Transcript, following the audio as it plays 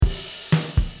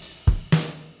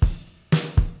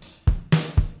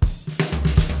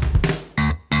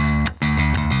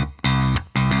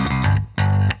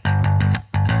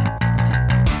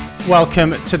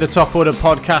Welcome to the Top Order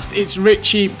podcast. It's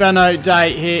Richie Benaud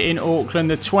Day here in Auckland,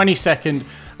 the 22nd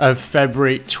of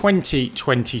February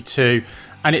 2022,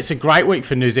 and it's a great week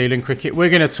for New Zealand cricket. We're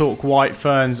going to talk White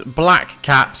Ferns, Black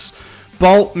Caps,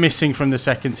 Bolt missing from the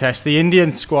second test. The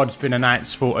Indian squad's been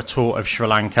announced for a tour of Sri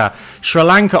Lanka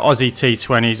Aussie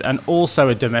T20s, and also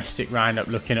a domestic roundup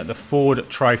looking at the Ford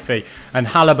Trophy and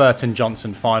Halliburton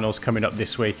Johnson finals coming up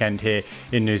this weekend here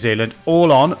in New Zealand.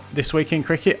 All on This Week in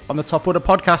Cricket on the Top Order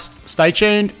podcast. Stay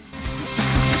tuned.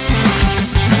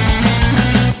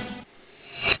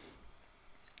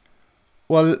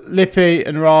 Well, Lippy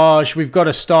and Raj, we've got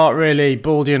to start really,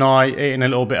 Baldy and I, eating a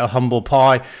little bit of humble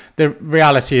pie. The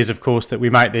reality is, of course, that we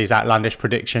make these outlandish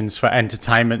predictions for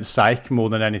entertainment's sake more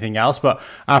than anything else, but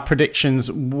our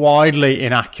predictions widely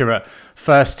inaccurate.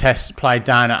 First test played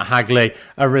down at Hagley,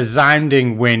 a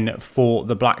resounding win for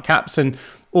the Black Caps, and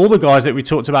all the guys that we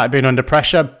talked about being under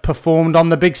pressure performed on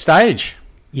the big stage.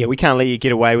 Yeah, we can't let you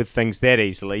get away with things that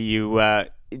easily.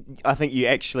 I think you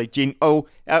actually...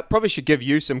 probably should give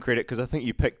you some credit because I think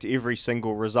you picked every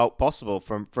single result possible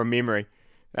from memory.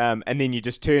 And then you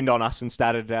just turned on us and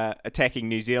started attacking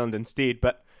New Zealand instead.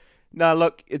 But no,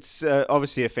 look, it's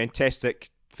obviously a fantastic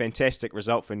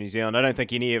result for New Zealand. I don't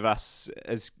think any of us,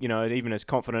 even as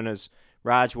confident as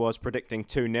Raj was predicting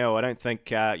 2-0, I don't think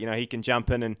he can jump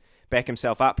in and back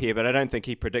himself up here, but I don't think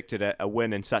he predicted a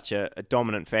win in such a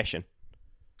dominant fashion.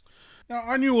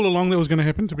 I knew all along that was going to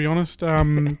happen, to be honest.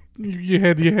 You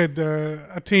had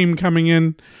a team coming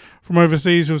in from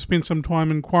overseas who have spent some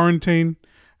time in quarantine,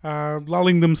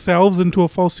 lulling themselves into a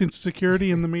false sense of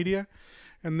security in the media,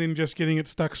 and then just getting it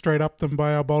stuck straight up them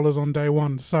by our bowlers on day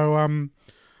one. So,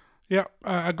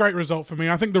 a great result for me.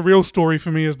 I think the real story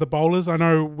for me is the bowlers. I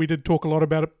know we did talk a lot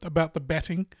about the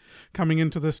batting coming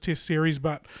into this test series,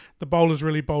 but the bowlers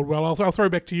really bowled well. I'll throw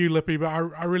back to you, Lippy, but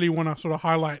I really want to sort of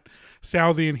highlight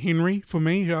Southee and Henry for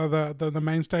me, the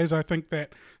mainstays. I think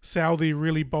that Southee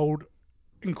really bowled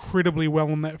incredibly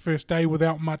well on that first day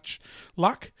without much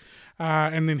luck.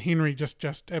 And then Henry just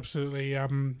absolutely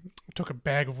took a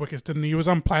bag of wickets, didn't he? He was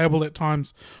unplayable at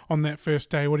times on that first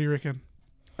day. What do you reckon?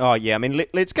 Oh, yeah. I mean,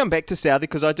 let's come back to Southee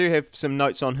because I do have some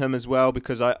notes on him as well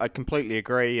because I completely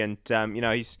agree. And,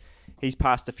 he's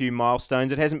passed a few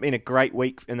milestones. It hasn't been a great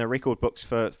week in the record books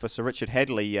for Sir Richard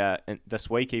Hadlee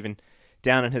this week, even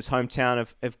down in his hometown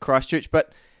of Christchurch.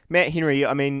 But Matt Henry,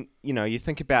 I mean, you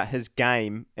think about his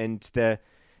game and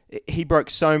he broke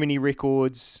so many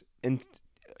records, and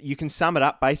you can sum it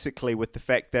up basically with the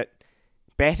fact that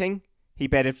batting, he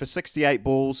batted for 68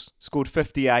 balls, scored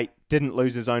 58, didn't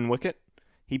lose his own wicket.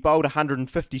 He bowled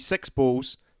 156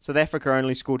 balls. South Africa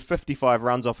only scored 55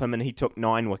 runs off him and he took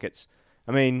 9 wickets.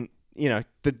 I mean,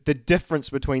 the difference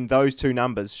between those two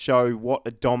numbers show what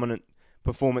a dominant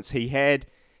performance he had.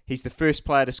 He's the first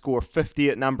player to score 50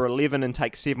 at number 11 and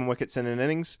take 7 wickets in an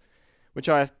innings, which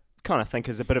I kind of think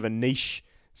is a bit of a niche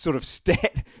sort of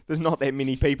stat. There's not that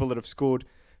many people that have scored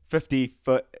 50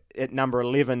 at number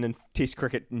 11 in Test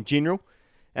cricket in general.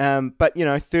 But,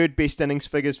 third best innings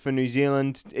figures for New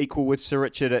Zealand, equal with Sir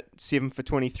Richard at 7 for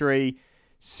 23.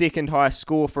 Second highest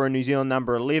score for a New Zealand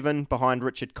number 11 behind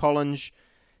Richard Collins.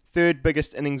 Third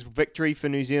biggest innings victory for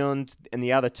New Zealand, and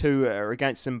the other two are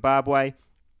against Zimbabwe.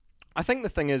 I think the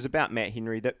thing is about Matt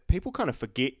Henry that people kind of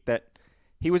forget that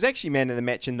he was actually man of the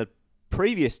match in the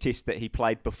previous test that he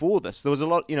played before this. There was a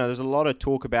lot, there's a lot of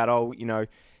talk about,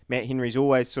 Matt Henry's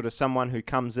always sort of someone who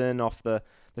comes in off the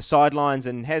sidelines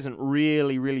and hasn't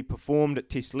really performed at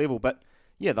test level. But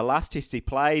yeah, the last test he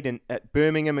played at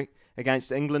Birmingham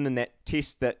against England in that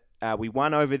test that we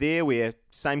won over there, where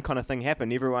same kind of thing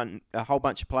happened. A whole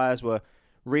bunch of players were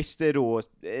rested or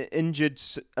injured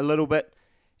a little bit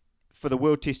for the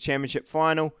World Test Championship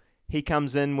final. He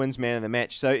comes in, wins man of the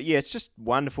match. So yeah, it's just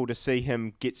wonderful to see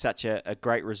him get such a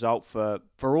great result for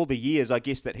all the years, I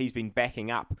guess, that he's been backing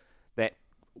up that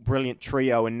brilliant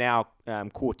trio and now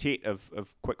quartet of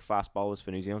quick fast bowlers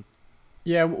for New Zealand.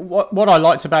 Yeah, what I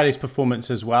liked about his performance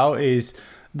as well is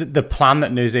the plan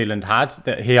that New Zealand had,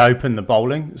 that he opened the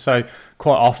bowling. So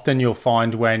quite often you'll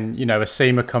find when, a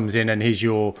seamer comes in and he's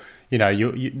the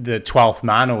 12th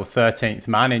man or 13th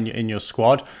man in your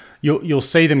squad, you'll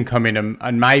see them come in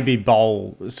and maybe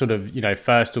bowl sort of,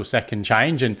 first or second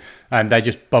change and they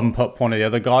just bump up one of the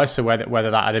other guys. So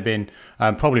whether that had been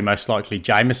probably most likely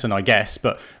Jameson, I guess,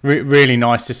 but really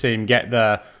nice to see him get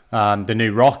the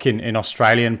new rock in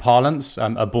Australian parlance,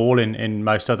 a ball in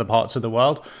most other parts of the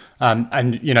world,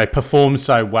 and perform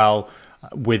so well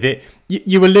with it.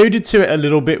 You alluded to it a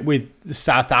little bit with the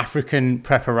South African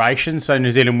preparation, so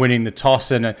New Zealand winning the toss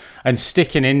and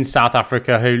sticking in South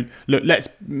Africa, who, look, let's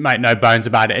make no bones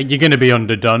about it, you're going to be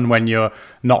underdone when you're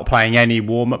not playing any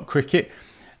warm-up cricket.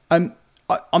 I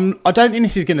don't think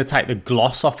this is going to take the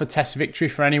gloss off a test victory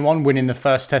for anyone, winning the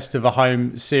first test of a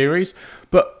home series,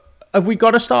 but have we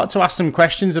got to start to ask some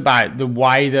questions about the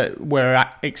way that we're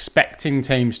expecting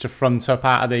teams to front up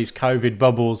out of these COVID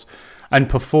bubbles and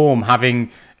perform,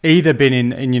 having either been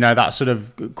in that sort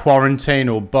of quarantine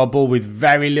or bubble with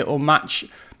very little match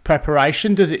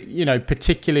preparation? Does it,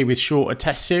 particularly with shorter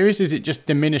test series, does it just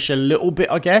diminish a little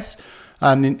bit, I guess,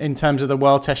 in terms of the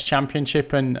World Test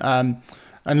Championship? And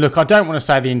look, I don't want to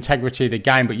say the integrity of the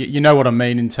game, but you know what I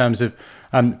mean in terms of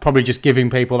probably just giving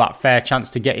people that fair chance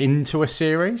to get into a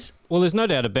series. Well, there's no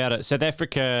doubt about it. South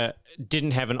Africa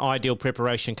didn't have an ideal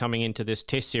preparation coming into this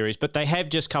test series, but they have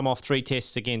just come off 3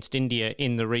 tests against India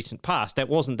in the recent past. That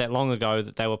wasn't that long ago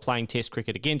that they were playing test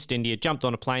cricket against India, jumped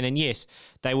on a plane, and yes,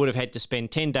 they would have had to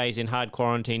spend 10 days in hard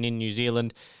quarantine in New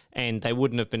Zealand, and they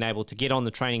wouldn't have been able to get on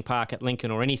the training park at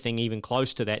Lincoln or anything even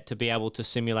close to that to be able to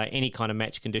simulate any kind of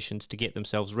match conditions to get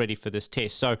themselves ready for this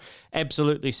test. So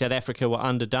absolutely, South Africa were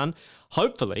underdone.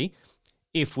 Hopefully,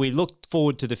 if we look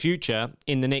forward to the future,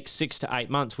 in the next 6 to 8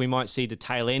 months, we might see the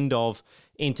tail end of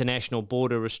international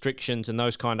border restrictions and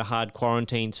those kind of hard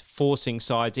quarantines forcing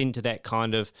sides into that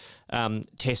kind of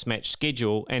test match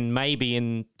schedule. And maybe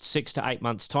in 6 to 8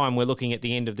 months' time, we're looking at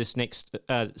the end of this next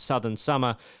southern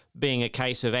summer being a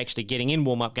case of actually getting in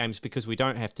warm-up games because we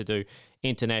don't have to do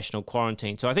international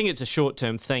quarantine. So I think it's a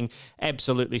short-term thing.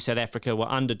 Absolutely, South Africa were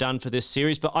underdone for this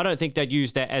series, but I don't think they'd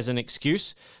use that as an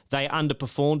excuse. They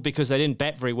underperformed because they didn't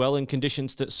bat very well in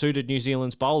conditions that suited New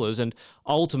Zealand's bowlers, and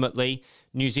ultimately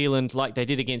New Zealand, like they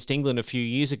did against England a few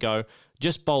years ago,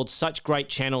 just bowled such great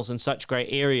channels and such great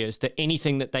areas that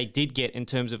anything that they did get in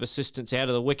terms of assistance out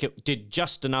of the wicket did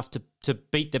just enough to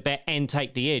beat the bat and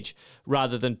take the edge,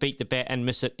 rather than beat the bat and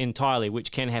miss it entirely,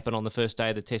 which can happen on the first day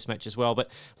of the test match as well.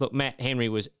 But look, Matt Henry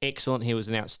was excellent. He was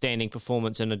an outstanding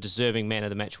performance and a deserving man of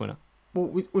the match winner.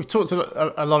 Well, we've talked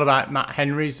a lot about Matt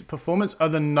Henry's performance.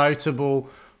 Other notable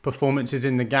performances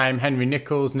in the game: Henry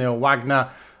Nicholls, Neil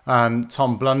Wagner,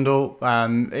 Tom Blundell,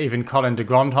 even Colin de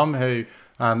Grandhomme, who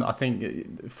I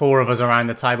think 4 of us around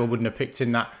the table wouldn't have picked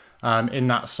in that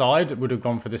side, would have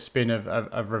gone for the spin of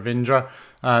Ravindra.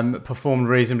 Performed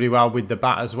reasonably well with the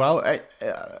bat as well.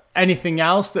 Anything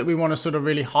else that we want to sort of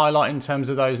really highlight in terms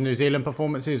of those New Zealand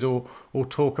performances or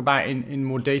talk about in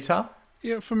more detail?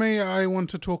 Yeah, for me, I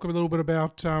want to talk a little bit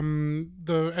about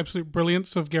the absolute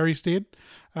brilliance of Gary Stead,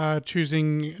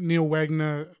 choosing Neil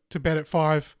Wagner to bat at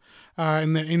 5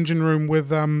 in that engine room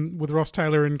with Ross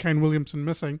Taylor and Kane Williamson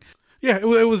missing. Yeah, it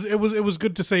was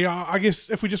good to see. I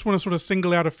guess if we just want to sort of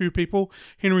single out a few people,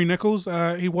 Henry Nicholls,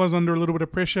 he was under a little bit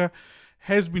of pressure,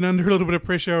 has been under a little bit of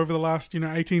pressure over the last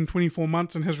 18, 24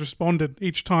 months, and has responded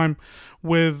each time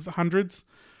with hundreds.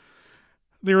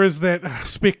 There is that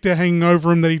spectre hanging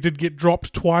over him that he did get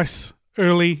dropped twice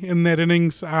early in that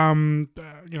innings.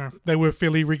 They were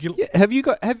fairly regular. Yeah, have you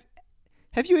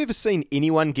ever seen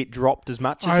anyone get dropped as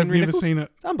much as Henry Nicholls? I've never seen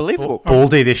it. Unbelievable.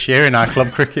 Baldy this year in our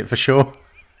club cricket for sure.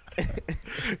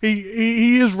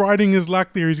 He is riding his luck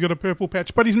there. He's got a purple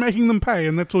patch, but he's making them pay,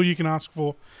 and that's all you can ask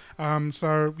for.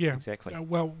 So yeah, exactly.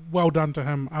 Well done to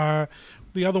him.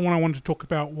 The other one I wanted to talk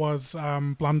about was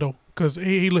Blundell, because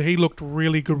he looked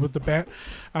really good with the bat.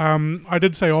 I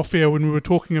did say off air when we were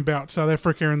talking about South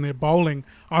Africa and their bowling,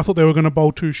 I thought they were going to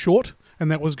bowl too short, and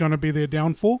that was going to be their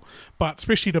downfall. But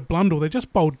especially to Blundell, they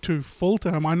just bowled too full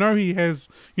to him. I know he has,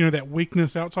 that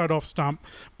weakness outside off stump,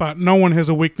 but no one has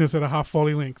a weakness at a half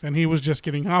volley length, and he was just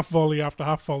getting half volley after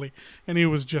half volley, and he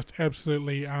was just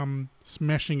absolutely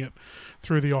smashing it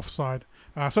through the offside.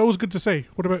 So it was good to see.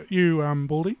 What about you,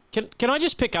 Baldy? Can I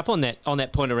just pick up on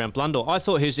that point around Blundell? I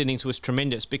thought his innings was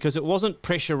tremendous because it wasn't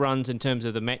pressure runs in terms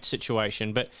of the match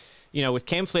situation, but with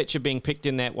Cam Fletcher being picked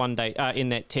in that in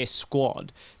that test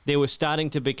squad, there was starting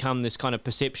to become this kind of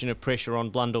perception of pressure on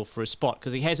Blundell for a spot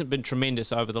because he hasn't been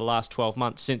tremendous over the last 12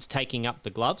 months since taking up the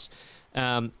gloves.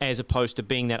 As opposed to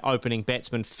being that opening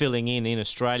batsman filling in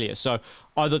Australia. So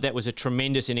I thought that was a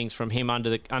tremendous innings from him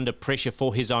under pressure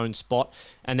for his own spot,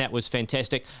 and that was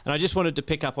fantastic. And I just wanted to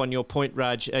pick up on your point,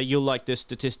 Raj. You'll like this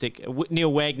statistic.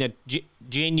 Neil Wagner,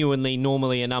 genuinely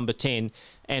normally a number 10,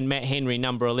 and Matt Henry,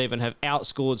 number 11, have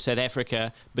outscored South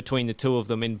Africa between the two of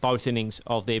them in both innings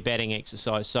of their batting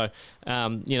exercise. So,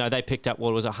 they picked up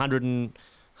what was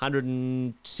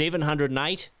 107,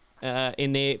 108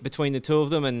 in there between the two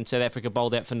of them, and South Africa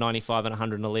bowled out for 95 and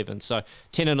 111. So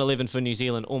 10 and 11 for New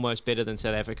Zealand, almost better than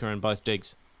South Africa in both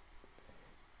digs.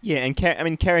 Yeah,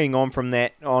 and carrying on from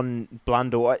that on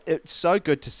Blundell, it's so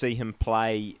good to see him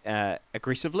play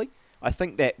aggressively. I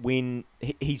think that when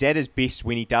he's at his best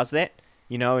when he does that,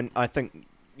 and I think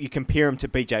you compare him to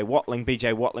BJ Watling.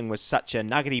 BJ Watling was such a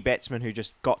nuggety batsman who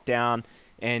just got down,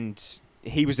 and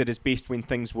he was at his best when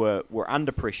things were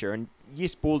under pressure. And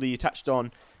yes, Baldy, you touched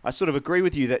on, I sort of agree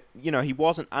with you that, he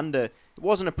wasn't it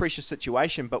wasn't a pressure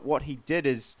situation, but what he did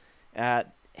is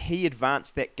he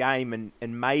advanced that game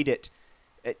and made it.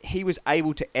 He was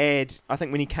able to add, I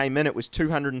think when he came in, it was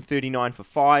 239 for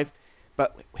 5,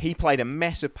 but he played a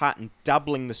massive part in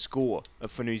doubling the score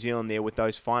for New Zealand there with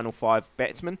those final 5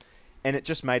 batsmen, and it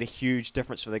just made a huge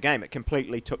difference for the game. It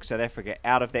completely took South Africa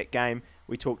out of that game.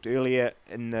 We talked earlier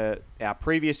in our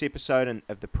previous episode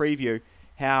of the preview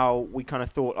how we kind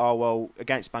of thought, oh, well,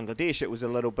 against Bangladesh, it was a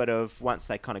little bit of, once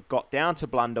they kind of got down to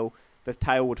Blundell, the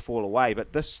tail would fall away.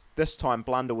 But this time,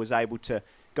 Blundell was able to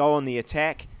go on the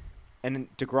attack,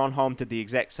 and de Grandhomme did the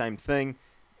exact same thing.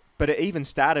 But it even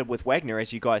started with Wagner,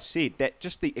 as you guys said, that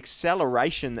just the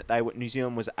acceleration that New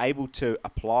Zealand was able to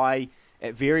apply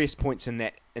at various points in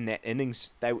that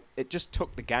innings, it just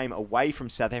took the game away from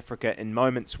South Africa in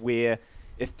moments where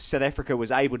if South Africa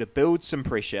was able to build some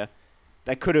pressure,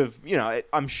 they could have,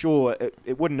 I'm sure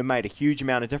it wouldn't have made a huge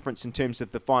amount of difference in terms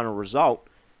of the final result.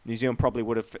 New Zealand probably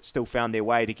would have still found their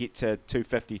way to get to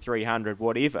 250, 300,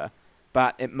 whatever.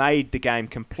 But it made the game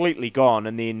completely gone,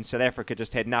 and then South Africa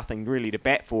just had nothing really to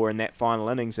bat for in that final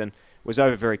innings and was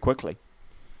over very quickly.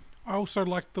 I also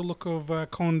like the look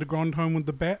of Colin de Grandhomme with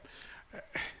the bat.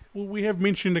 We have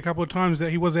mentioned a couple of times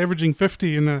that he was averaging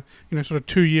 50 in a sort of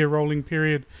 2-year rolling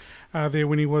period there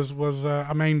when he was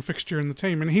a main fixture in the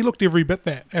team, and he looked every bit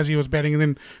that as he was batting, and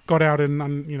then got out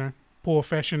in poor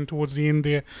fashion towards the end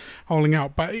there, holding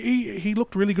out. But he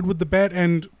looked really good with the bat,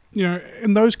 and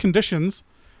in those conditions,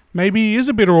 maybe he is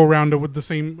a better all-rounder with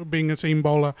being a seam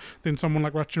bowler than someone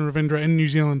like Rachin Ravindra in New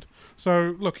Zealand.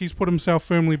 So, look, he's put himself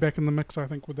firmly back in the mix, I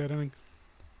think, with that innings.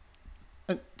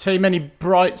 Team, any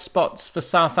bright spots for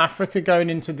South Africa going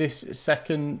into this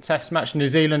second test match? New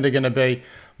Zealand are going to be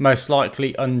most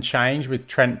likely unchanged, with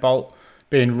Trent Boult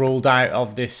being ruled out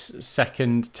of this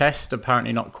second test.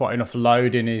 Apparently not quite enough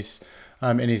load in his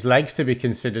legs to be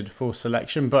considered for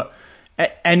selection. But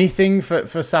anything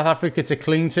for South Africa to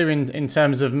cling to in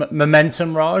terms of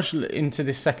momentum, Raj, into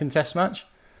this second test match?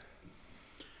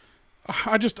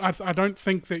 I don't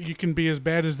think that you can be as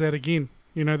bad as that again.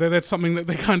 That's something that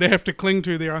they kind of have to cling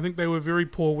to there. I think they were very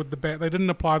poor with the bat. They didn't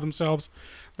apply themselves.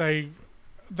 They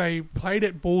played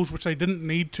at balls which they didn't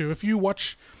need to. If you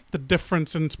watch the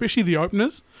difference, and especially the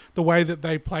openers, the way that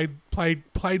they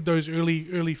played those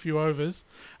early few overs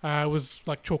was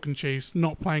like chalk and cheese,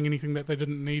 not playing anything that they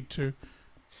didn't need to.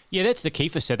 Yeah, that's the key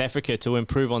for South Africa to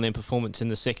improve on their performance in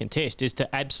the second test, is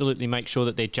to absolutely make sure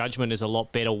that their judgment is a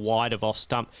lot better wide of off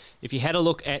stump. If you had a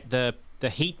look at the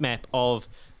heat map of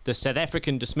the South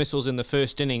African dismissals in the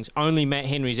first innings, only Matt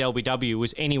Henry's LBW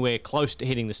was anywhere close to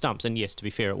hitting the stumps. And yes, to be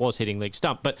fair, it was hitting leg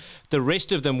stump. But the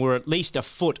rest of them were at least a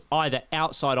foot either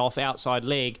outside off, outside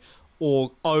leg,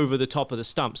 or over the top of the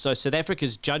stump. So South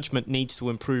Africa's judgment needs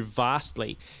to improve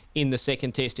vastly in the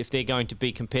second test if they're going to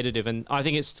be competitive. And I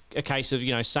think it's a case of,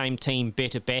 same team,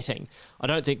 better batting. I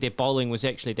don't think their bowling was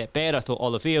actually that bad. I thought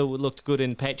Olivier looked good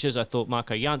in patches. I thought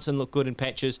Marco Jansen looked good in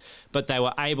patches. But they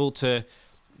were able to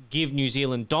give New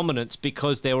Zealand dominance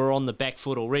because they were on the back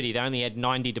foot already. They only had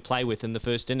 90 to play with in the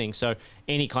first innings, so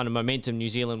any kind of momentum New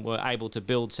Zealand were able to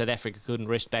build, South Africa couldn't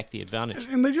wrest back the advantage.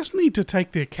 And they just need to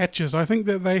take their catches. I think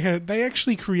that they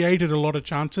actually created a lot of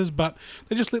chances, but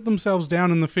they just let themselves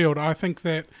down in the field. I think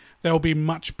that they'll be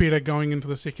much better going into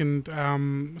the second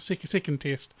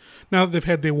test. Now that they've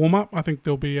had their warm-up, I think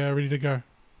they'll be ready to go.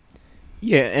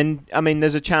 Yeah, and I mean,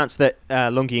 there's a chance that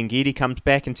Lungi Ngidi comes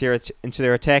back into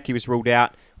their attack. He was ruled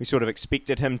out. We sort of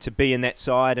expected him to be in that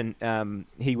side, and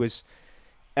he was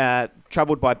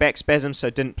troubled by back spasms,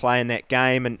 so didn't play in that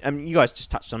game. And you guys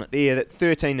just touched on it there, that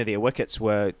 13 of their wickets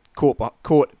were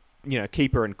caught,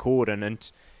 keeper and cordon,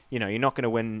 and you're not going to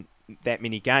win that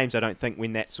many games, I don't think,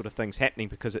 when that sort of thing's happening,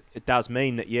 because it does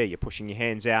mean that you're pushing your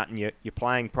hands out and you're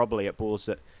playing probably at balls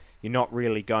that you're not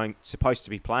really supposed to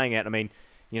be playing at. I mean,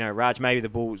 Raj, maybe the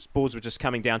balls were just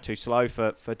coming down too slow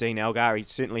for Dean Elgar. He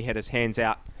certainly had his hands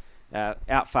out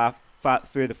far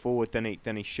further forward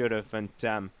than he should have. And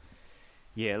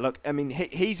look, I mean,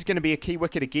 he's going to be a key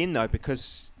wicket again, though,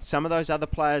 because some of those other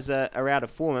players are out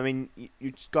of form. I mean,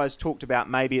 you guys talked about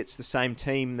maybe it's the same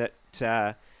team that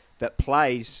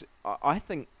plays. I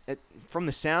think, from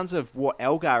the sounds of what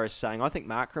Elgar is saying, I think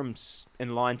Markram's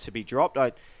in line to be dropped.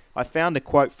 I found a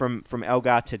quote from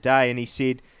Elgar today, and he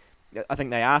said, I think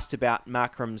they asked about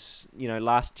Markram's,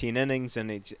 last 10 innings and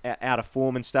he's out of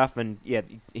form and stuff, and yeah,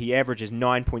 he averages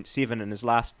 9.7 in his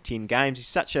last 10 games. He's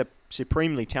such a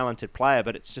supremely talented player,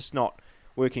 but it's just not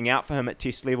working out for him at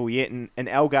Test level yet. And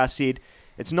Elgar said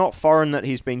it's not foreign that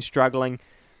he's been struggling.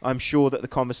 I'm sure that the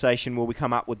conversation will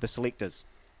come up with the selectors.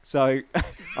 So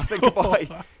I think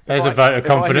there's a vote of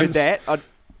confidence.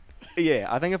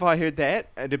 I think if I heard that,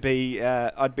 it'd be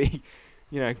I'd be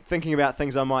thinking about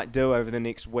things I might do over the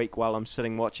next week while I'm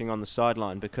sitting watching on the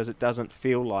sideline, because it doesn't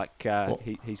feel like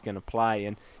he's going to play.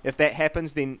 And if that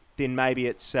happens, then maybe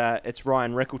it's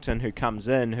Ryan Rickleton who comes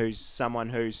in, who's someone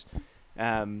who's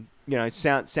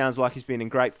sounds like he's been in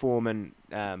great form in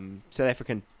South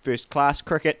African first class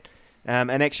cricket,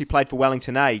 and actually played for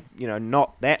Wellington A,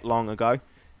 not that long ago,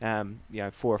 4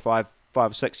 or 5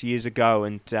 or 6 years ago.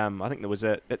 And I think there was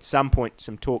at some point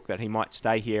some talk that he might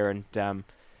stay here and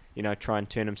try and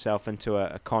turn himself into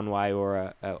a Conway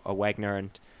or a Wagner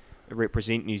and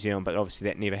represent New Zealand, but obviously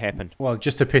that never happened. Well,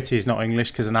 just a pity he's not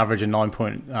English, because an average of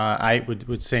 9.8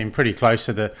 would seem pretty close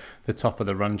to the top of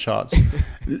the run charts.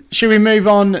 Should we move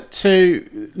on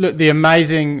to the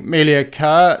amazing Melia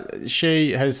Kerr?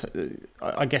 She has,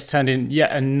 I guess, turned in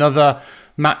yet another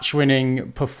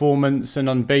match-winning performance, an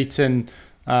unbeaten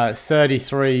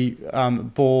 33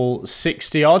 ball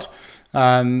 60 odd.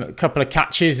 A couple of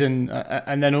catches and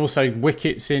then also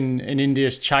wickets in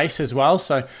India's chase as well.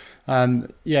 So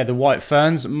the White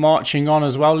Ferns marching on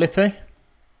as well, Lippy.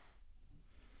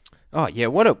 Oh yeah,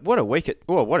 what a week!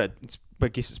 I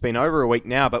guess it's been over a week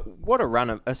now, but what a run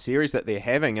of a series that they're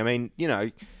having. I mean,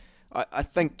 I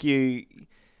think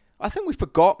we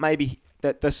forgot maybe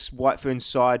that this White Ferns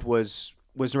side was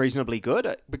reasonably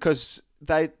good, because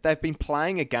they've been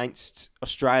playing against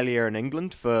Australia and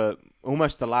England for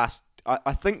almost the last.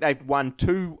 I think they've won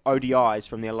 2 ODIs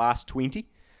from their last 20,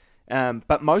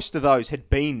 but most of those had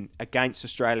been against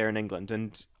Australia and England.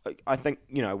 And I think,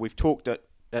 we've talked at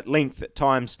length at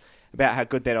times about how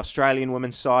good that Australian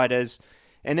women's side is.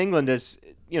 And England is,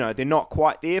 they're not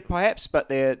quite there perhaps, but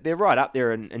they're right up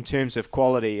there in terms of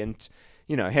quality. And,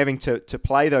 having to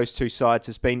play those two sides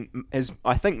has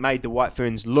I think made the White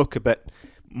Ferns look a bit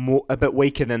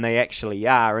weaker than they actually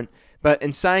are. But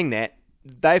in saying that,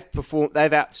 they've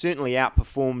certainly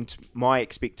outperformed my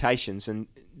expectations, and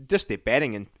just their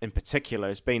batting in particular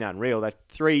has been unreal.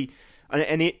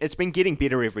 It's been getting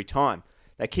better every time.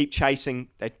 They keep chasing.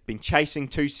 They've been chasing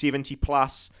 270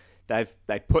 plus. They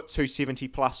put 270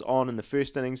 plus on in the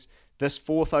first innings. This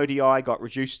fourth ODI got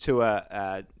reduced to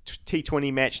a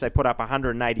T20 match. They put up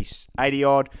 180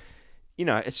 odd.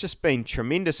 It's just been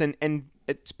tremendous, and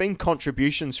it's been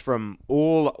contributions from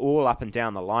all up and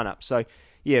down the lineup. So.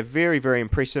 Yeah, very, very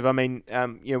impressive. I mean,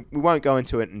 we won't go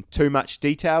into it in too much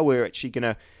detail. We're actually going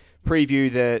to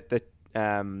preview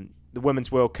the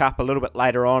Women's World Cup a little bit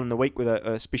later on in the week with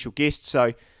a special guest.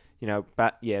 So,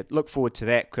 but yeah, look forward to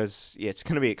that, because it's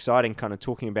going to be exciting, kind of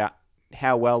talking about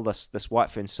how well this White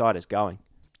Ferns side is going.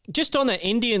 Just on the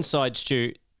Indian side,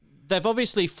 Stu, they've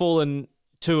obviously fallen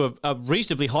to a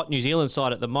reasonably hot New Zealand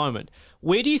side at the moment.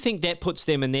 Where do you think that puts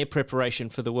them in their preparation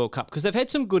for the World Cup? Because they've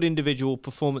had some good individual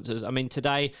performances. I mean,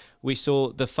 today we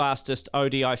saw the fastest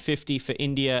ODI 50 for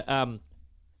India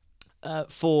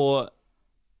for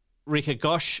Rekha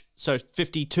Ghosh. So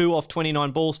 52 off 29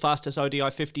 balls, fastest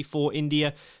ODI 50 for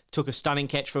India. Took a stunning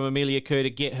catch from Amelia Kerr to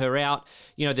get her out.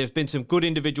 There have been some good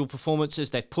individual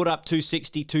performances. They've put up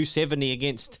 260, 270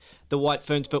 against the White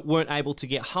Ferns, but weren't able to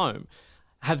get home.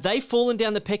 Have they fallen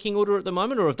down the pecking order at the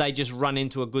moment, or have they just run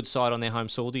into a good side on their home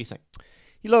soil, do you think?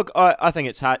 Look, I think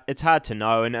it's hard to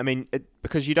know. And I mean,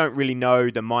 because you don't really know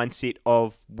the mindset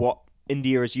of what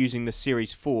India is using the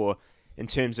series for in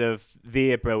terms of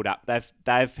their build-up.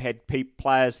 They've had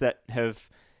players that have...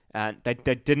 they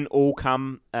didn't all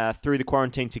come through the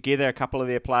quarantine together. A couple of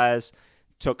their players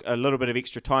took a little bit of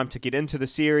extra time to get into the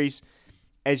series.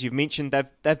 As you've mentioned,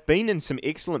 they've been in some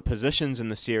excellent positions in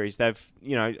the series. They've,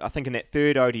 I think in that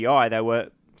third ODI, they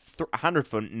were 100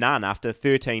 for none after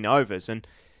 13 overs. And,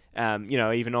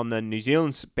 even on the New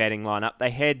Zealand's batting lineup,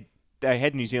 they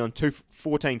had New Zealand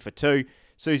 14 for 2.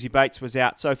 Susie Bates was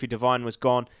out. Sophie Devine was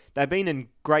gone. They've been in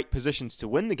great positions to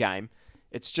win the game.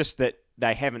 It's just that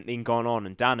they haven't then gone on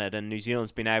and done it. And New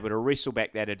Zealand's been able to wrestle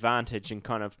back that advantage and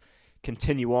kind of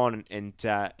continue on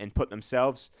and put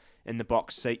themselves in the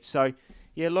box seat. So,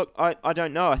 yeah, look, I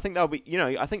don't know. I think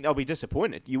they'll be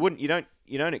disappointed. You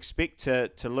don't expect to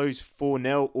lose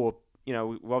 4-0, or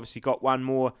we've obviously got one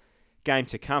more game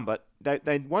to come, but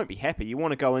they won't be happy. You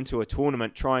want to go into a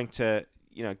tournament trying to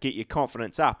get your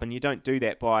confidence up, and you don't do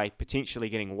that by potentially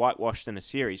getting whitewashed in a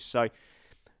series. So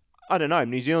I don't know.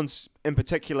 New Zealand's in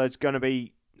particular is going to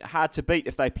be hard to beat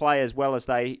if they play as well as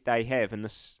they have in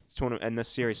this tournament, in this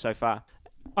series so far.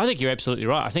 I think you're absolutely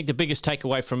right. I think the biggest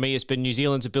takeaway from me has been New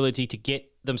Zealand's ability to get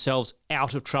themselves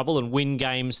out of trouble and win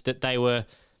games that they were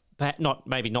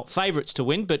maybe not favourites to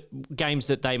win, but games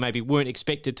that they maybe weren't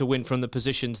expected to win from the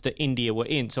positions that India were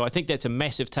in. So I think that's a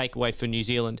massive takeaway for New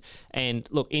Zealand. And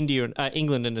look, England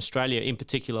and Australia in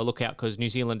particular, look out, because New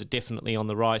Zealand are definitely on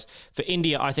the rise. For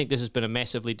India, I think this has been a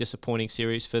massively disappointing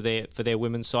series for their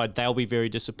women's side. They'll be very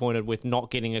disappointed with not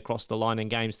getting across the line in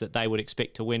games that they would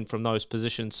expect to win from those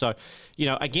positions. So,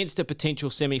 against a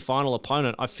potential semi-final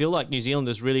opponent, I feel like New Zealand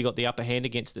has really got the upper hand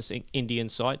against this Indian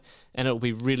side, and it'll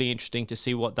be really interesting to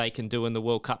see what they can do in the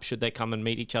World Cup should they come and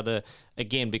meet each other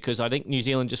again, because I think New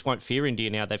Zealand just won't fear India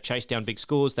now. They've chased down big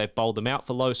scores, they've bowled them out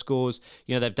for low scores,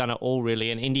 they've done it all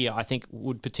really, and India, I think,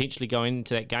 would potentially go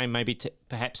into that game maybe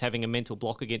perhaps having a mental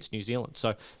block against New Zealand.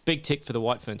 So big tick for the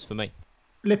White Ferns for me.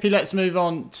 Lippy, let's move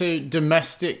on to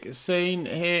domestic scene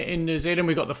here in New Zealand.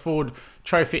 We've got the Ford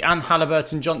Trophy and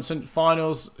Halliburton Johnson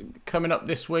finals coming up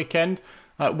this weekend.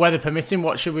 Weather permitting,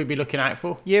 what should we be looking out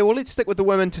for? Yeah, well, let's stick with the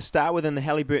women to start with in the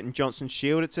Halliburton Johnson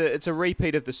Shield. It's a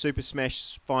repeat of the Super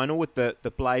Smash final with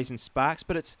the Blaze and Sparks,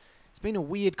 but it's been a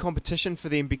weird competition for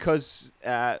them because,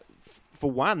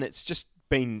 for one, it's just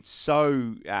been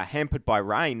so hampered by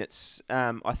rain. It's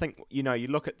I think you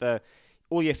look at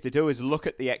all you have to do is look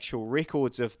at the actual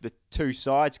records of the two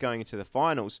sides going into the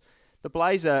finals. The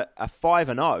Blaze are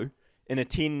 5-0 in a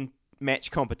 10-match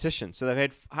competition, so they've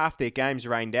had half their games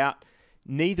rained out.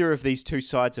 Neither of these two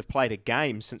sides have played a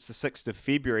game since the 6th of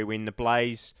February when the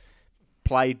Blaze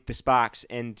played the Sparks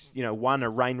and won a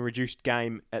rain-reduced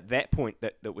game at that point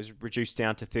that was reduced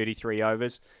down to 33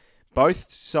 overs.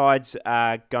 Both sides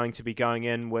are going to be going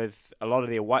in with a lot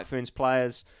of their White Ferns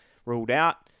players ruled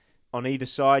out. On either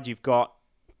side, you've got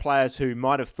players who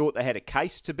might have thought they had a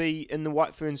case to be in the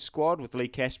White Ferns squad, with Lee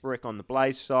Kasparek on the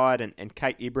Blaze side and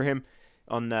Kate Ibrahim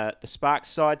on the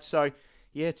Sparks side. So,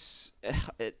 yeah,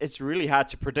 it's really hard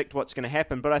to predict what's going to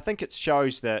happen, but I think it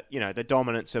shows that the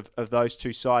dominance of those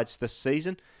two sides this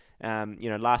season.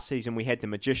 Last season we had the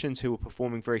Magicians who were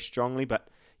performing very strongly, but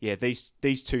yeah, these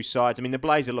two sides. I mean, the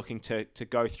Blaze are looking to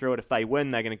go through it. If they win,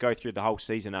 they're going to go through the whole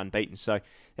season unbeaten. So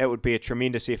that would be a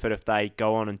tremendous effort if they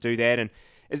go on and do that. And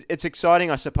it's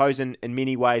exciting, I suppose, in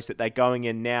many ways that they're going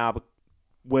in now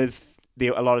with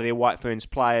a lot of their White Ferns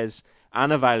players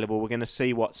unavailable. We're going to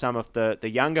see what some of the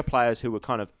younger players who were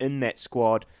kind of in that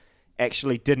squad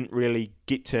actually didn't really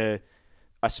get to,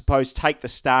 I suppose, take the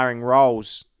starring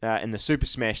roles in the Super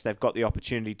Smash. They've got the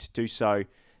opportunity to do so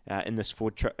in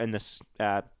this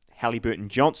Halliburton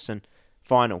Johnson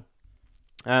final.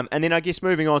 And then I guess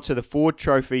moving on to the Ford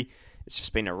Trophy, it's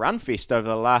just been a run fest over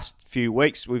the last few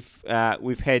weeks. We've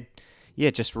had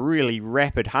just really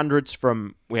rapid hundreds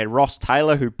from. We had Ross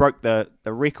Taylor, who broke the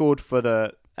record for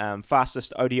the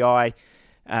fastest ODI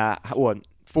or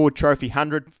Ford Trophy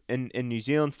 100 in New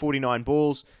Zealand, 49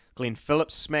 balls. Glenn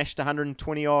Phillips smashed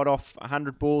 120 odd off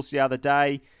 100 balls the other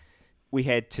day. We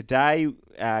had today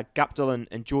Guptill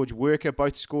and George Worker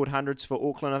both scored hundreds for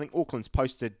Auckland. I think Auckland's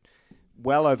posted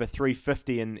well over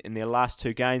 350 in their last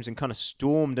two games and kind of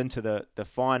stormed into the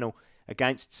final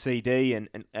against CD. And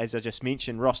as I just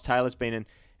mentioned, Ross Taylor's been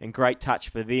in great touch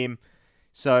for them.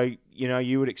 So,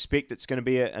 you would expect it's going to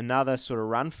be another sort of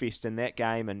run fest in that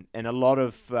game, and a lot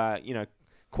of,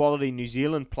 quality New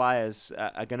Zealand players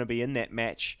are going to be in that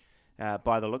match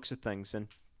by the looks of things. And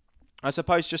I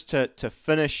suppose just to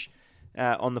finish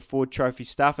on the Ford Trophy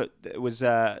stuff, it was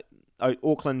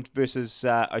Auckland versus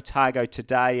Otago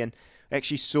today, and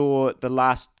actually saw the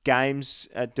last games,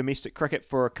 domestic cricket,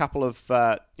 for a couple of,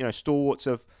 stalwarts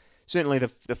of certainly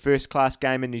the first-class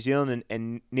game in New Zealand,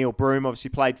 and Neil Broom obviously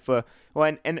played for...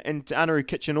 Well, and Anaru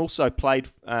Kitchen also played,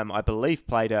 I believe,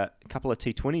 played a couple of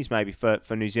T20s maybe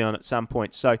for New Zealand at some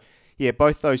point. So, yeah,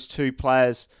 both those two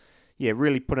players,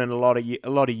 really put in a lot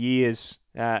of years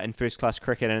in first-class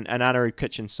cricket, and Anaru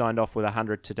Kitchen signed off with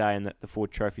 100 today in the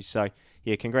Ford Trophy. So,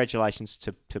 yeah, congratulations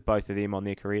to both of them on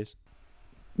their careers.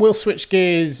 We'll switch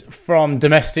gears from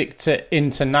domestic to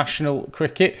international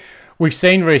cricket. We've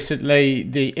seen recently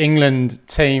the England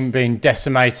team being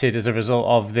decimated as a result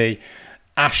of the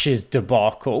Ashes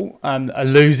debacle, a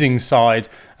losing side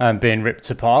being ripped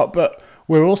apart. But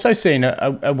we're also seeing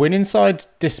a winning side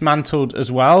dismantled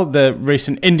as well. The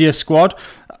recent India squad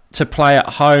to play at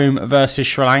home versus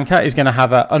Sri Lanka is going to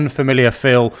have an unfamiliar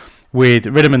feel with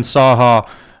Riddiman Saha,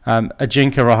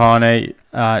 Ajinkya Rahane,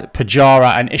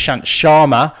 Pujara and Ishant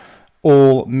Sharma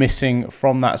all missing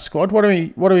from that squad. What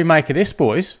do we make of this,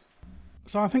 boys?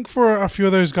 So I think for a few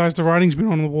of those guys, the writing's been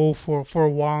on the wall for a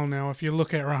while now. If you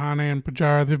look at Rahane and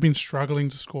Pujara, they've been struggling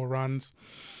to score runs.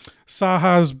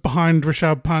 Saha's behind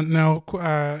Rishabh Pant now.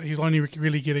 He'll only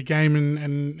really get a game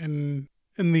in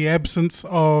the absence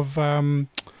of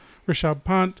Rishabh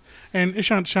Pant. And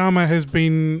Ishant Sharma has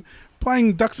been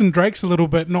playing ducks and drakes a little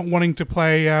bit, not wanting to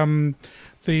play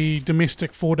the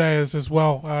domestic 4-dayers as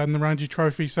well in the Ranji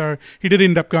Trophy. So he did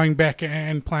end up going back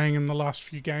and playing in the last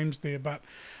few games there. But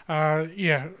at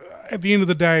the end of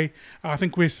the day, I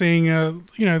think we're seeing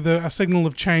a signal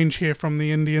of change here from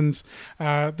the Indians.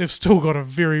 They've still got a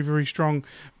very, very strong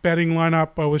batting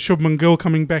lineup with Shubman Gill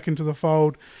coming back into the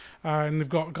fold. And they've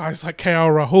got guys like KL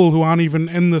Rahul who aren't even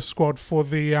in the squad for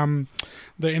the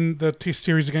Test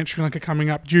series against Sri Lanka coming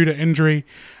up due to injury.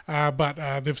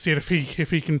 But they've said if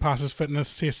he can pass his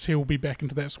fitness tests, he will be back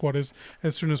into that squad as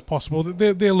soon as possible.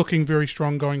 They're looking very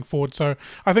strong going forward. So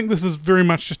I think this is very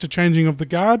much just a changing of the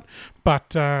guard.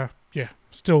 But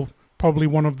still probably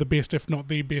one of the best, if not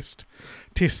the best,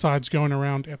 Test sides going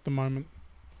around at the moment.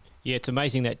 Yeah, it's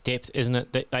amazing that depth, isn't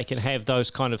it? That they can have those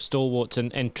kind of stalwarts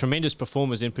and tremendous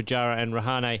performers in Pujara and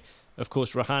Rahane. Of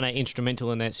course, Rahane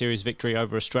instrumental in that series victory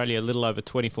over Australia a little over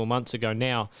 24 months ago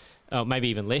now, maybe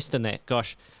even less than that,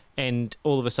 gosh. And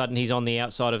all of a sudden he's on the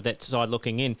outside of that side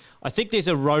looking in. I think there's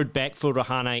a road back for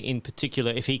Rahane in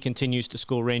particular if he continues to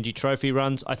score Ranji Trophy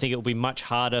runs. I think it will be much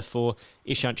harder for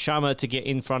Ishant Sharma to get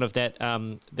in front of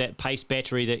that pace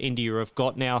battery that India have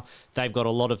got now. They've got a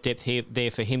lot of depth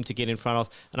there for him to get in front of.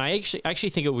 And I actually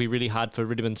think it will be really hard for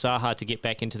Wriddhiman Saha to get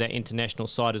back into that international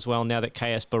side as well now that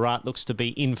KS Bharat looks to be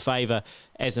in favour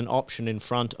as an option in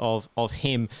front of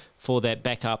him for that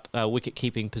backup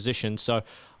wicket-keeping position. So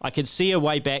I can see a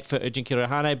way back for Ajinkya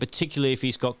Rahane, particularly if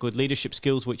he's got good leadership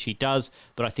skills, which he does,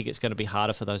 but I think it's going to be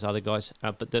harder for those other guys.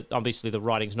 Obviously the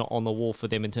writing's not on the wall for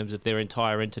them in terms of their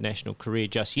entire international career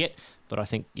just yet, but I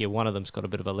think one of them's got a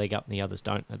bit of a leg up and the others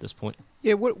don't at this point.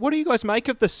 Yeah, what do you guys make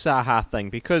of the Saha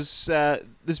thing? Because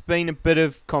there's been a bit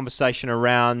of conversation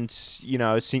around,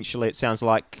 essentially it sounds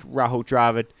like Rahul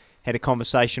Dravid had a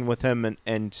conversation with him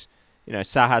and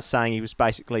Saha's saying he was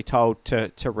basically told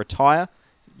to retire.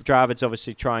 Dravid's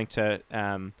obviously trying to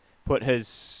put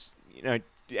his,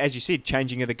 as you said,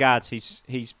 changing of the guards.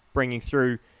 He's bringing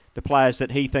through the players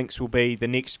that he thinks will be the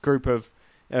next group of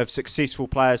successful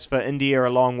players for India,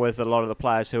 along with a lot of the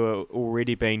players who are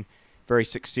already been very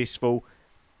successful.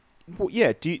 Well,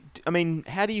 yeah,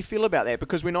 how do you feel about that?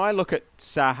 Because when I look at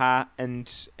Saha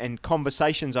and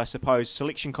conversations, I suppose,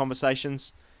 selection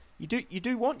conversations, you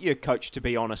do want your coach to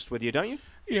be honest with you, don't you?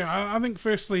 Yeah, I think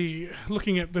firstly,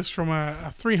 looking at this from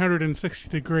a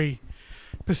 360-degree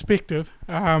perspective,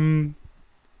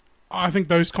 I think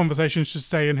those conversations should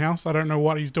stay in-house. I don't know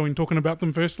what he's doing talking about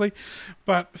them, firstly.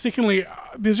 But secondly,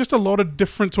 there's just a lot of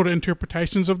different sort of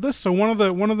interpretations of this. So one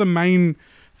of the main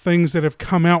things that have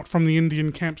come out from the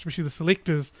Indian camp, especially the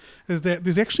selectors, is that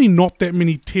there's actually not that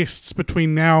many tests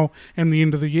between now and the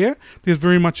end of the year. There's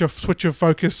very much a switch of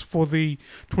focus for the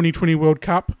 2020 World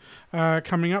Cup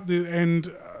coming up,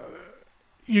 and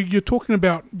you're talking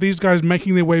about these guys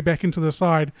making their way back into the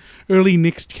side early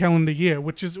next calendar year,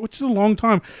 which is a long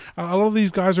time. A lot of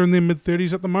these guys are in their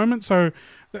mid-30s at the moment, so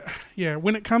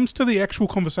when it comes to the actual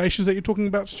conversations that you're talking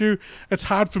about, Stu, it's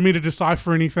hard for me to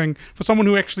decipher anything. For someone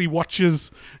who actually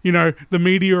watches, the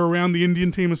media around the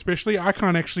Indian team especially, I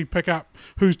can't actually pick up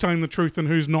who's telling the truth and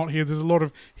who's not here. There's a lot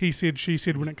of he said, she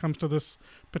said when it comes to this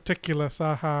particular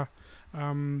Saha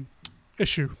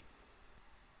issue.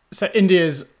 So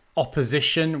India's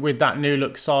opposition with that new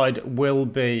look side will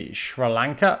be Sri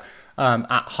Lanka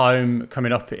at home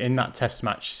coming up in that test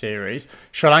match series.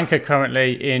 Sri Lanka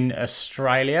currently in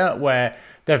Australia, where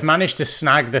they've managed to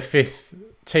snag the 5th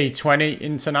T20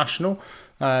 international,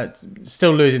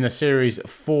 still losing the series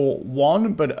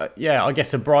 4-1, but I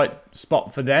guess a bright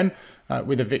spot for them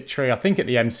with a victory, I think, at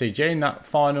the MCG in that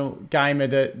final game of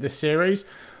the series.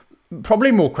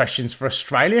 Probably more questions for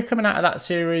Australia coming out of that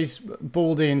series,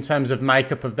 Baldy, in terms of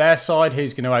makeup of their side.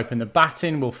 Who's going to open the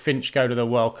batting? Will Finch go to the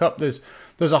World Cup? There's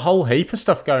a whole heap of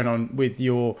stuff going on with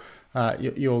your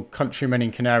countrymen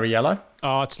in Canary Yellow.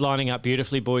 Oh, it's lining up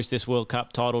beautifully, boys, this World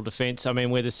Cup title defence. I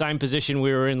mean, we're the same position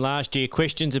we were in last year.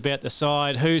 Questions about the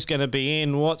side, who's going to be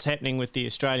in, what's happening with the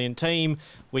Australian team.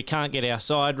 We can't get our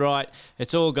side right.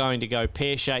 It's all going to go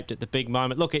pear-shaped at the big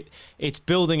moment. Look, it's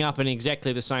building up in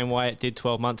exactly the same way it did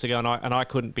 12 months ago, and I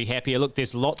couldn't be happier. Look,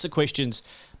 there's lots of questions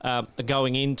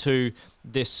going into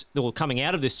this, or coming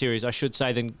out of this series, I should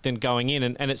say, than going in.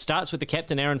 And it starts with the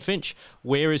captain, Aaron Finch.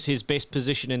 Where is his best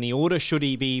position in the order? Should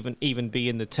he be even be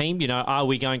in the team? Are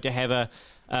we going to have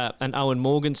an Owen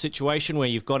Morgan situation where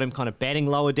you've got him kind of batting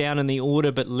lower down in the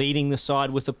order but leading the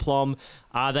side with aplomb?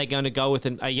 Are they going to go with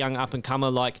a young up-and-comer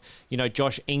like,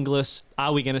 Josh Inglis?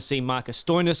 Are we going to see Marcus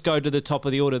Stoinis go to the top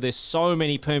of the order? There's so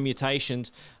many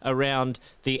permutations around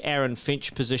the Aaron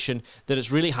Finch position that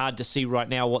it's really hard to see right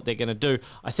now what they're going to do.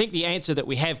 I think the answer that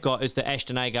we have got is that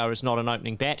Ashton Agar is not an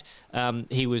opening bat.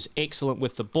 He was excellent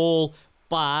with the ball,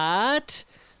 but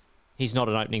he's not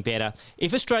an opening batter.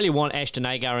 If Australia want Ashton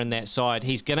Agar in that side,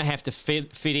 he's going to have to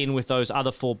fit in with those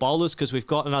other 4 bowlers, because we've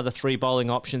got another 3 bowling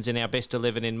options in our best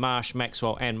 11 in Marsh,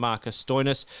 Maxwell and Marcus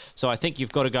Stoinis. So I think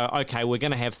you've got to go, okay, we're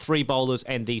going to have 4 bowlers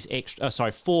and these extra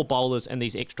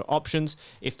options.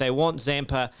 If they want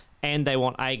Zampa and they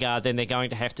want Agar, then they're going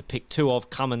to have to pick 2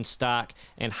 of Cummins, Stark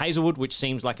and Hazelwood, which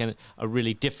seems like a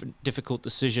really difficult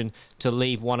decision to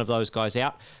leave one of those guys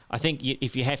out. I think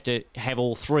if you have to have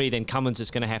all 3, then Cummins is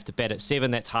going to have to bat at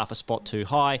 7. That's half a spot too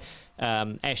high.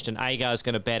 Ashton Agar is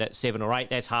going to bat at 7 or 8.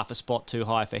 That's half a spot too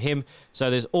high for him.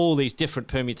 So there's all these different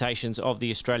permutations of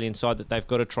the Australian side that they've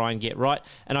got to try and get right.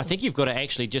 And I think you've got to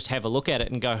actually just have a look at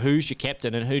it and go, who's your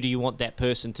captain and who do you want that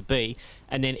person to be?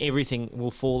 And then everything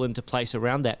will fall into place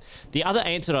around that. The other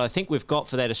answer that I think we've got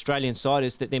for that Australian side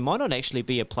is that there might not actually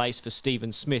be a place for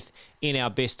Stephen Smith in our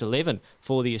best 11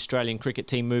 for the Australian cricket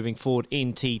team moving forward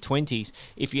in T20s.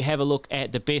 If you have a look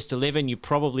at the best 11, you've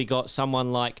probably got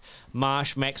someone like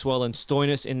Marsh, Maxwell and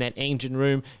Stoinis in that engine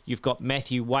room. You've got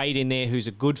Matthew Wade in there, who's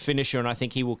a good finisher, and I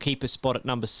think he will keep a spot at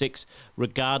number 6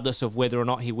 regardless of whether or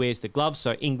not he wears the gloves.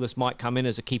 So Inglis might come in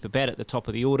as a keeper bat at the top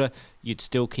of the order. You'd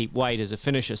still keep Wade as a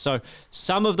finisher. So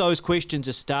some of those questions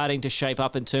are starting to shape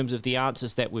up in terms of the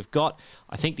answers that we've got.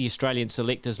 I think the Australian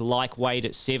selectors like Wade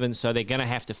at 7, so they're going to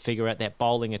have to figure out that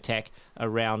bowling attack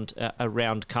around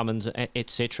Cummins,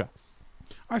 etc.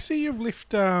 I see you've left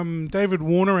David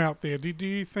Warner out there. Do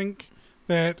you think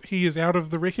that he is out of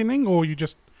the reckoning, or you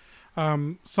just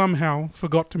somehow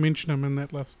forgot to mention him in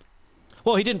that list?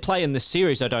 Well, he didn't play in this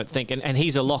series, I don't think, and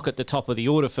he's a lock at the top of the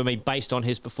order for me based on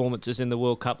his performances in the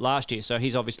World Cup last year. So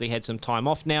he's obviously had some time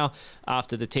off now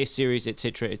after the Test series,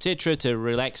 etc., to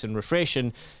relax and refresh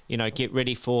and get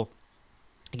ready for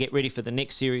the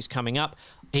next series coming up.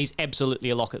 He's absolutely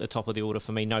a lock at the top of the order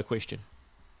for me, no question.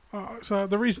 So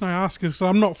the reason I ask is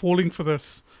I'm not falling for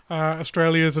this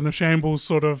Australia's in a shambles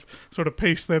sort of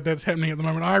piece that's happening at the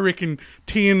moment. I reckon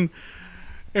 10,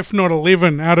 if not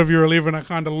 11, out of your 11 are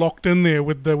kind of locked in there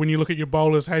with when you look at your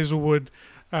bowlers, Hazelwood,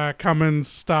 Cummins,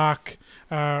 Stark,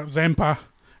 Zampa,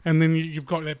 and then you've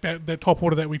got that top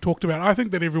order that we talked about. I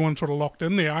think that everyone's sort of locked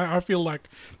in there. I feel like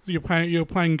you're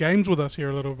playing games with us here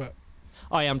a little bit.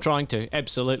 I am trying to,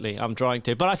 absolutely. I'm trying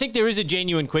to. But I think there is a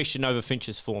genuine question over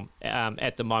Finch's form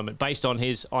at the moment, based on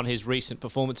his recent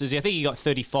performances. I think he got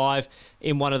 35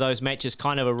 in one of those matches,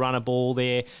 kind of a runner ball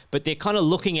there. But they're kind of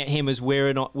looking at him as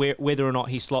whether or not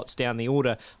he slots down the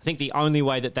order. I think the only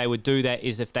way that they would do that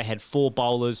is if they had 4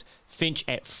 bowlers, Finch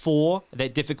at 4,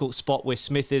 that difficult spot where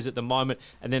Smith is at the moment,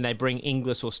 and then they bring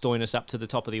Inglis or Stoinis up to the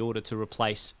top of the order to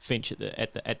replace Finch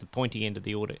at the pointy end of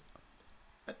the order.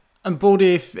 And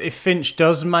Baldy, if Finch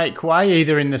does make way,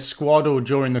 either in the squad or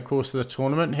during the course of the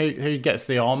tournament, who gets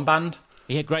the armband?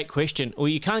 Yeah, great question. Well,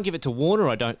 you can't give it to Warner,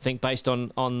 I don't think, based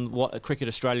on what Cricket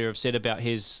Australia have said about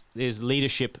his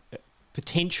leadership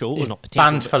potential. He's or not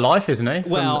potential, banned for life, isn't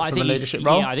he? I think a leadership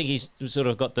role. Yeah, I think he's sort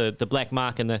of got the black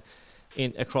mark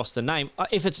across the name.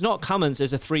 If it's not Cummins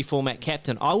as a 3-format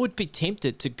captain, I would be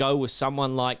tempted to go with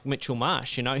someone like Mitchell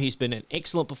Marsh. He's been an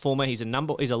excellent performer. He's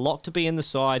a lock to be in the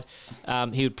side.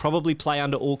 He would probably play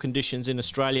under all conditions in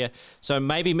Australia. So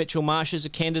maybe Mitchell Marsh is a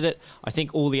candidate. I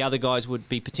think all the other guys would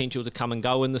be potential to come and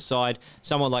go in the side.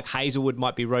 Someone like Hazelwood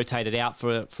might be rotated out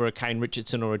for a Kane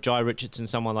Richardson or a Jai Richardson,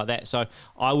 someone like that. So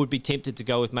I would be tempted to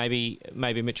go with maybe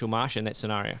Mitchell Marsh in that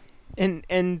scenario. And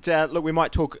look, we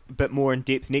might talk a bit more in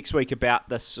depth next week about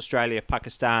this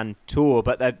Australia-Pakistan tour,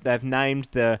 but they've named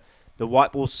the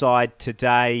white ball side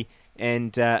today,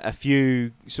 and a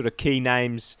few sort of key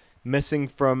names missing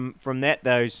from that.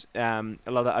 Those I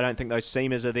don't think those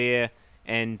seamers are there,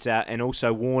 and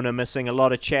also Warner missing. A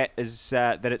lot of chat is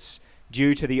that it's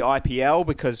due to the IPL,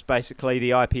 because basically the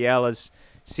IPL is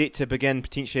set to begin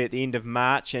potentially at the end of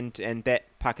March, and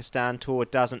that Pakistan tour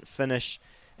doesn't finish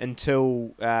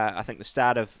until I think the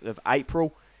start of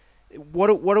April. What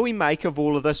do we make of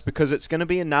all of this? Because it's going to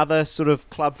be another sort of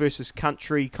club versus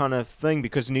country kind of thing,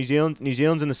 because New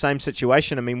Zealand's in the same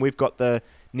situation. I mean, we've got the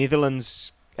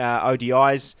Netherlands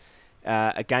ODIs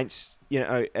against,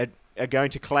 are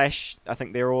going to clash. I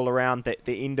think they're all around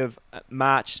the end of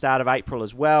March, start of April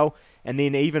as well. And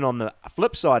then even on the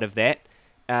flip side of that,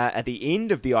 at the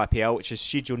end of the IPL, which is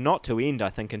scheduled not to end, I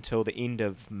think, until the end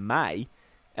of May,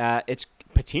 it's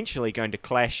potentially going to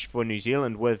clash for New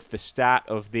Zealand with the start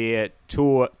of their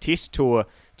test tour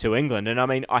to England. And I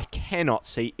mean, I cannot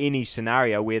see any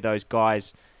scenario where those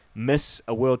guys miss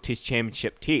a World Test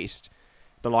Championship test,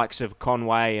 the likes of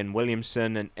Conway and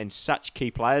Williamson and such key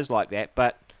players like that.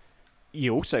 But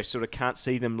you also sort of can't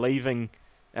see them leaving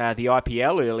the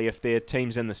IPL early if their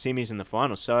team's in the semis and the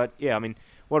finals. So, yeah, I mean,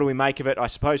 what do we make of it? I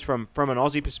suppose from an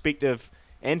Aussie perspective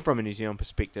and from a New Zealand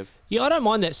perspective. Yeah, I don't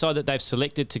mind that side that they've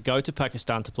selected to go to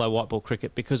Pakistan to play white ball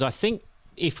cricket, because I think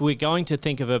if we're going to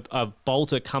think of a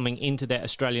bolter coming into that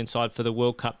Australian side for the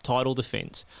World Cup title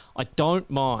defence, I don't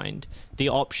mind the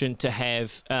option to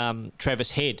have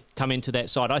Travis Head come into that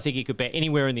side. I think he could bat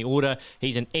anywhere in the order.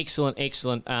 He's an excellent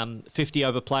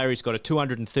 50-over player. He's got a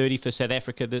 230 for South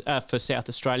Africa, for South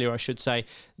Australia, I should say,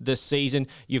 this season.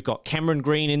 You've got Cameron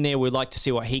Green in there. We'd like to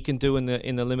see what he can do in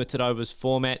the limited overs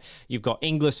format. You've got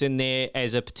Inglis in there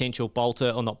as a potential bolter,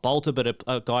 or not bolter, but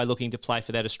a guy looking to play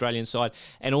for that Australian side.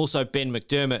 And also Ben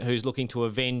McDermott, who's looking to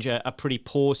avenge a pretty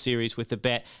poor series with the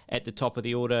bat at the top of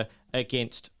the order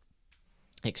against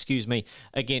Sri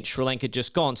Lanka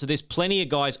just gone. So there's plenty of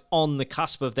guys on the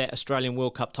cusp of that Australian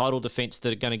World Cup title defence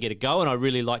that are going to get a go, and I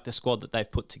really like the squad that they've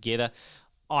put together.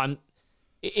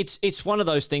 It's one of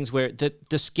those things where the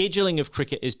scheduling of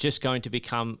cricket is just going to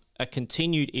become a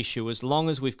continued issue as long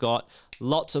as we've got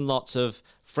lots and lots of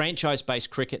franchise-based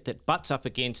cricket that butts up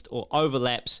against or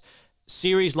overlaps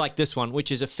series like this one,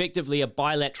 which is effectively a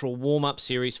bilateral warm-up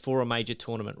series for a major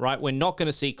tournament, right? We're not going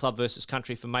to see club versus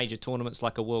country for major tournaments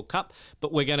like a World Cup,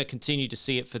 but we're going to continue to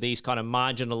see it for these kind of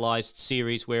marginalised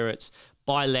series where it's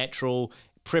bilateral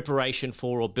preparation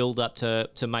for or build-up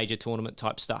to major tournament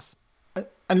type stuff.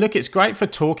 And look, it's great for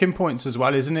talking points as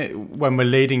well, isn't it, when we're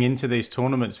leading into these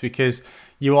tournaments, because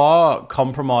you are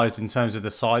compromised in terms of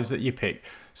the sides that you pick.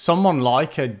 Someone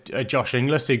like a Josh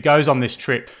Inglis who goes on this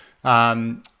trip,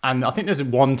 and I think there's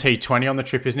one T20 on the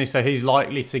trip, isn't he? So he's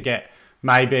likely to get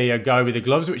maybe a go with the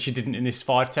gloves, which he didn't in this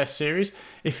 5-test series.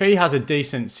 If he has a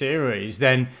decent series,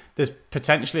 then there's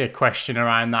potentially a question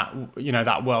around that,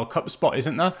 that World Cup spot,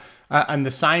 isn't there? And the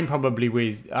same probably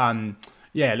with a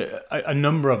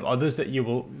number of others that you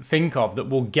will think of that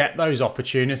will get those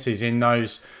opportunities in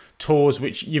those tours,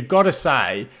 which you've got to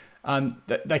say,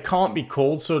 that they can't be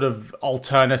called sort of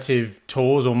alternative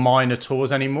tours or minor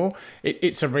tours anymore.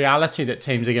 It's a reality that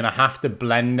teams are going to have to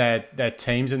blend their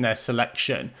teams and their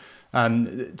selection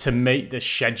to meet the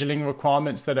scheduling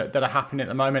requirements that are happening at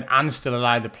the moment, and still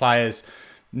allow the players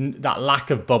that lack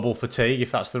of bubble fatigue,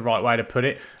 if that's the right way to put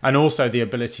it, and also the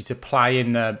ability to play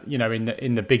in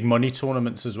the big money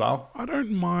tournaments as well. I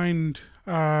don't mind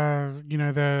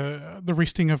the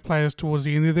resting of players towards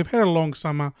the end. They've had a long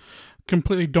summer,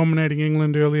 completely dominating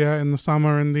England earlier in the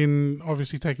summer, and then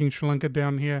obviously taking Sri Lanka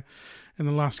down here in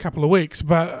the last couple of weeks.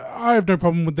 But I have no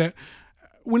problem with that.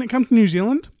 When it comes to New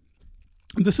Zealand,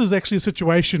 this is actually a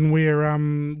situation where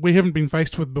we haven't been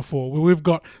faced with before, where we've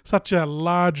got such a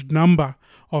large number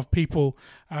of people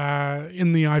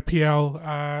in the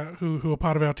IPL who are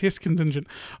part of our test contingent.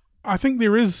 I think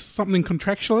there is something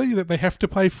contractually that they have to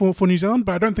play for New Zealand,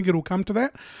 but I don't think it'll come to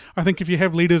that. I think if you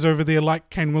have leaders over there like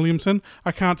Kane Williamson,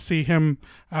 I can't see him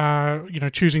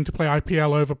choosing to play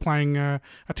IPL over playing a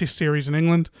test series in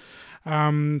England.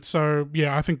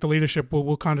 I think the leadership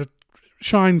will kind of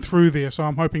shine through there, so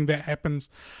I'm hoping that happens.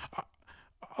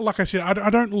 Like I said, I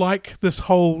don't like this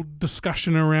whole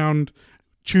discussion around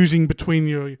choosing between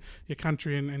your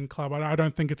country and club. I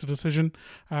don't think it's a decision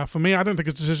for me. I don't think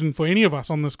it's a decision for any of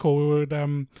us on this call. We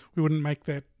wouldn't make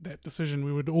that decision.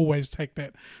 We would always take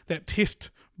that test.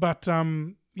 But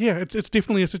it's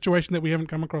definitely a situation that we haven't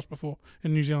come across before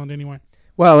in New Zealand anyway.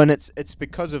 Well, and it's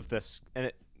because of this,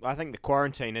 and I think the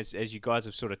quarantine, as you guys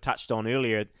have sort of touched on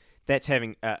earlier, that's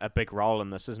having a big role in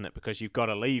this, isn't it? Because you've got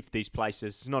to leave these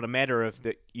places. It's not a matter of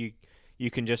that you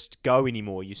can just go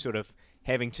anymore. You're sort of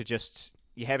having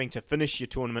to finish your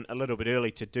tournament a little bit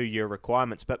early to do your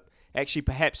requirements. But actually,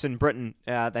 perhaps in Britain,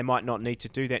 they might not need to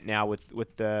do that now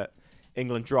with the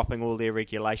England dropping all their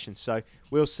regulations. So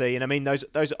we'll see. And I mean, those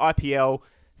IPL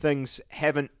things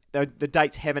the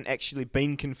dates haven't actually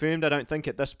been confirmed, I don't think,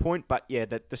 at this point. But yeah,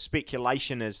 the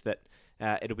speculation is that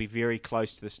it'll be very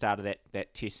close to the start of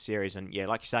that test series. And yeah,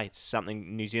 like you say, it's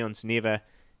something New Zealand's never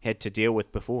had to deal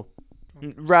with before.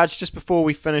 Raj, just before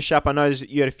we finish up, I know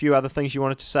you had a few other things you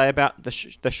wanted to say about the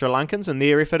Sri Lankans and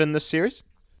their effort in this series.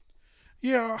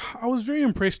 Yeah, I was very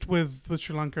impressed with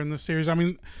Sri Lanka in this series. I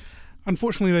mean,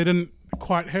 unfortunately, they didn't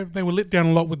they were let down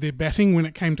a lot with their batting when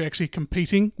it came to actually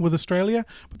competing with Australia,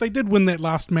 but they did win that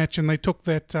last match, and they took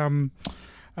that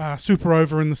super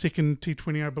over in the second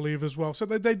T20, I believe, as well. So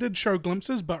they did show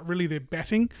glimpses, but really their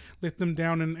batting let them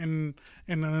down in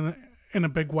in a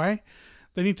big way.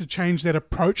 They need to change that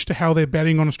approach to how they're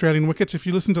batting on Australian wickets. If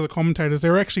you listen to the commentators,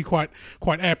 they're actually quite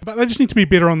apt, but they just need to be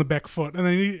better on the back foot.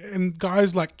 And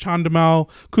guys like Chandimal,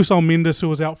 Kusal Mendis, who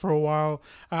was out for a while,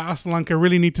 Asalanka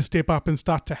really need to step up and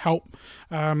start to help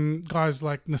guys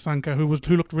like Nissanka, who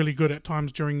looked really good at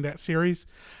times during that series.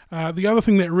 The other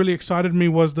thing that really excited me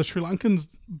was the Sri Lankans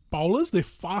bowlers, their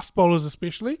fast bowlers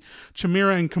especially.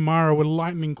 Chameera and Kumara were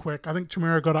lightning quick. I think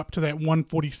Chameera got up to that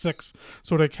 146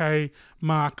 sort of K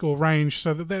mark or range,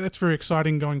 so that's very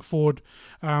exciting going forward.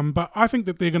 But I think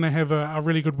that they're going to have a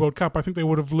really good World Cup. I think they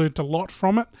would have learnt a lot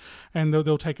from it, and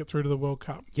they'll take it through to the World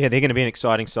Cup. Yeah, they're going to be an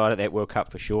exciting side at that World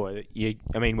Cup for sure.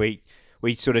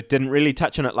 We sort of didn't really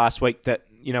touch on it last week that,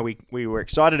 we were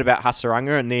excited about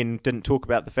Hasaranga and then didn't talk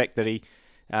about the fact that he,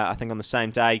 I think on the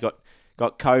same day, got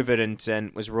COVID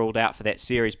and was ruled out for that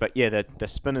series. But yeah, the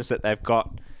spinners that they've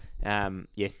got, I'm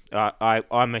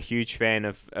a huge fan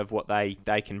of what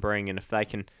they can bring, and if they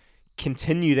can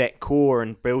continue that core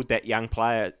and build that young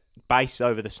player base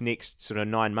over this next sort of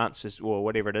 9 months or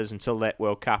whatever it is until that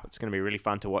World Cup, it's going to be really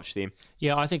fun to watch them.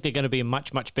 Yeah, I think they're going to be a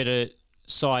much, much better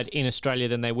side in Australia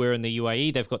than they were in the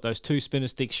UAE. They've got those two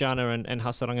spinners, Theekshana and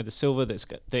Hasaranga de Silva.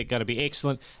 They're going to be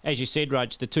excellent. As you said,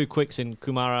 Raj, the two quicks in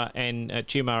Kumara and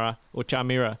Chameera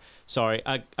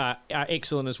are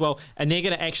excellent as well. And they're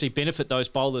going to actually benefit those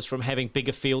bowlers from having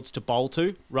bigger fields to bowl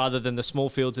to rather than the small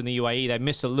fields in the UAE. They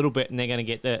miss a little bit and they're going to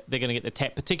get the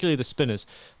tap, particularly the spinners.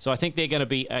 So I think they're going to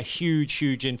be a huge,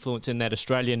 huge influence in that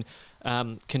Australian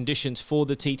conditions for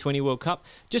the T20 World Cup.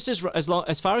 Just as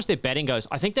far as their batting goes,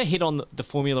 I think they hit on the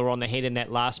formula on the head in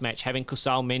that last match, having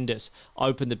Kusal Mendis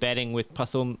open the batting with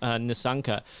Pathum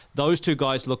Nissanka. Those two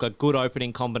guys look a good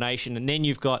opening combination, and then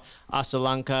you've got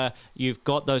Asalanka, you've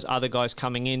got those other guys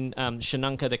coming in,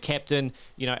 Shananka, the captain,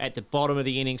 at the bottom of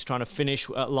the innings trying to finish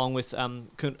along with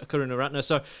Karunaratne.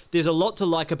 So there's a lot to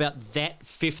like about that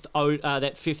fifth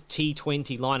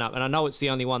T20 lineup, and I know it's the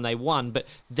only one they won, but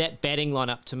that batting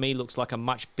lineup to me looks like a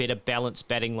much better balanced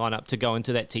batting lineup to go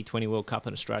into that T20 World Cup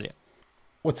in Australia.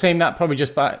 Well, team, that probably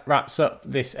just wraps up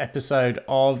this episode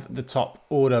of the Top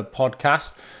Order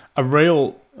podcast. A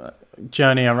real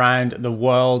journey around the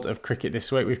world of cricket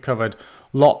this week. We've covered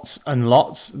lots and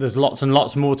lots. There's lots and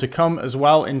lots more to come as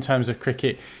well in terms of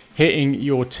cricket hitting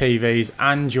your TVs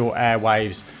and your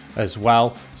airwaves as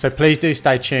well. So please do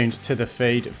stay tuned to the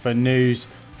feed for news,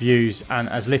 views, and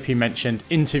as Lippy mentioned,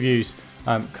 interviews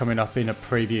coming up in a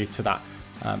preview to that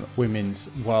Women's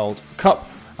World Cup.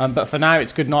 But for now,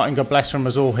 it's good night and God bless from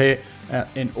us all here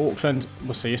in Auckland.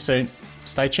 We'll see you soon.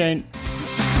 Stay tuned.